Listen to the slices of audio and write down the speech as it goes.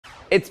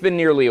It's been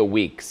nearly a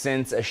week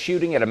since a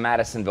shooting at a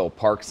Madisonville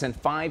park sent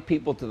 5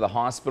 people to the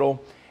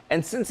hospital,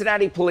 and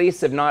Cincinnati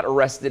police have not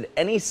arrested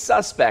any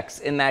suspects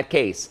in that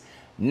case.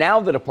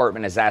 Now the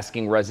department is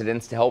asking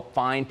residents to help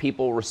find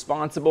people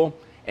responsible,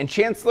 and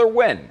Chancellor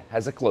Wynn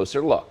has a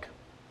closer look.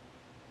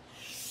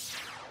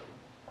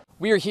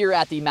 We are here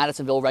at the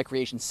Madisonville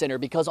Recreation Center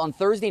because on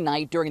Thursday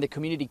night during the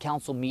community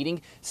council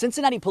meeting,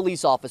 Cincinnati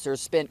police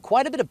officers spent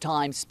quite a bit of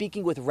time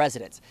speaking with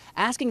residents,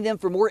 asking them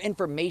for more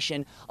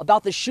information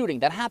about the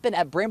shooting that happened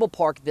at Bramble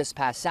Park this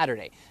past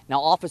Saturday.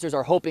 Now, officers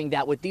are hoping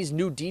that with these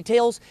new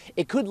details,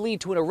 it could lead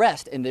to an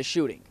arrest in this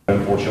shooting.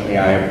 Unfortunately,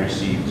 I have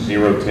received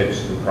 0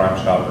 tips through Crime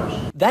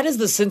Stoppers. That is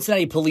the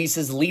Cincinnati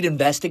Police's lead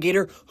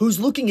investigator who's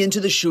looking into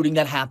the shooting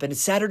that happened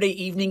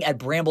Saturday evening at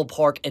Bramble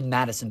Park in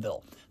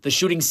Madisonville. The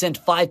shooting sent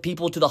 5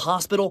 people to the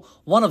hospital,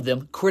 one of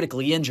them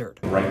critically injured.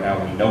 Right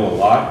now we know a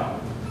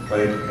lot, but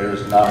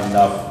there's not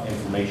enough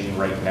information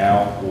right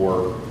now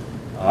for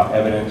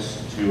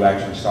evidence to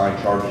actually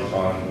sign charges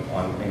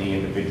on any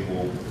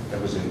individual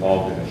that was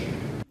involved in the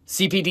shooting.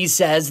 CPD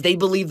says they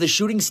believe the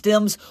shooting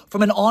stems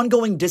from an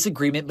ongoing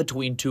disagreement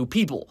between 2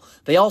 people.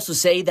 They also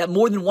say that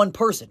more than one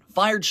person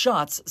fired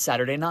shots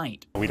Saturday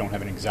night. We don't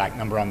have an exact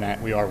number on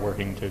that. We are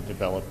working to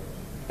develop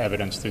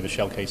evidence through the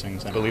shell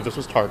casings. I believe this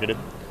was targeted.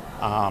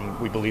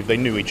 We believe they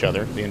knew each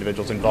other, the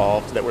individuals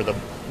involved that were the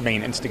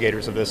main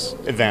instigators of this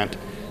event,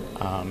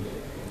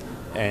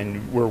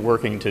 and we're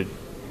working to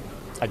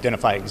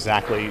identify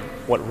exactly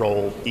what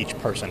role each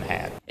person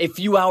had. A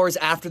few hours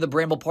after the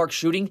Bramble Park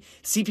shooting,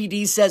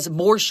 CPD says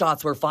more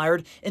shots were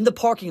fired in the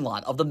parking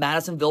lot of the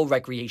Madisonville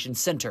Recreation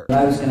Center.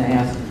 I was going to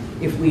ask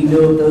if we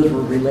knew if those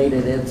were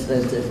related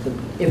incidents,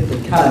 if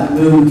the cut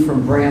moved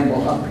from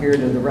Bramble up here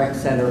to the rec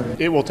center.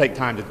 It will take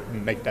time to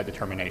make that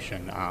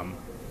determination.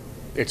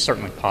 It's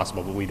certainly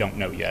possible, but we don't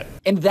know yet.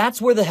 And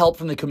that's where the help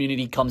from the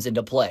community comes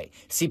into play.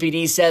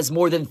 CPD says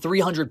more than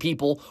 300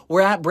 people were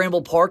at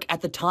Bramble Park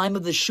at the time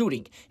of the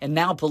shooting, and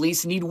now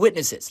police need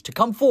witnesses to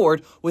come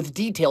forward with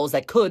details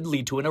that could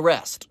lead to an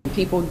arrest.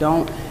 People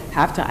don't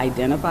have to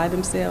identify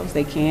themselves.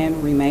 They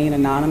can remain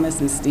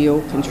anonymous and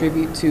still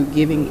contribute to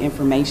giving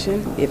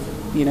information if,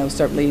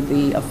 certainly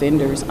the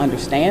offenders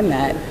understand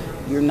that.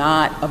 You're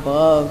not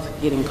above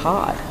getting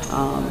caught.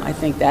 I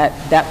think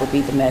that would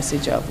be the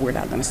message of we're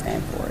not going to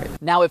stand for it.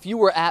 Now, if you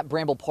were at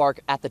Bramble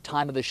Park at the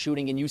time of the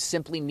shooting and you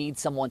simply need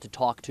someone to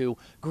talk to,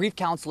 grief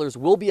counselors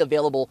will be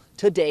available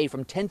today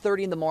from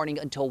 10:30 in the morning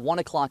until 1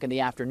 o'clock in the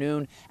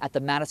afternoon at the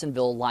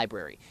Madisonville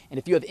Library. And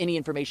if you have any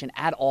information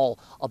at all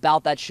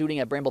about that shooting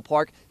at Bramble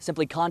Park,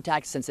 simply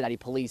contact Cincinnati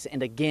Police.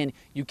 And again,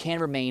 you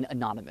can remain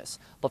anonymous.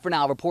 But for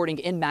now, reporting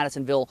in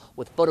Madisonville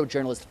with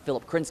photojournalist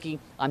Philip Krinsky,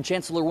 I'm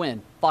Chancellor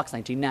Wynn, Fox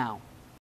 19 Now.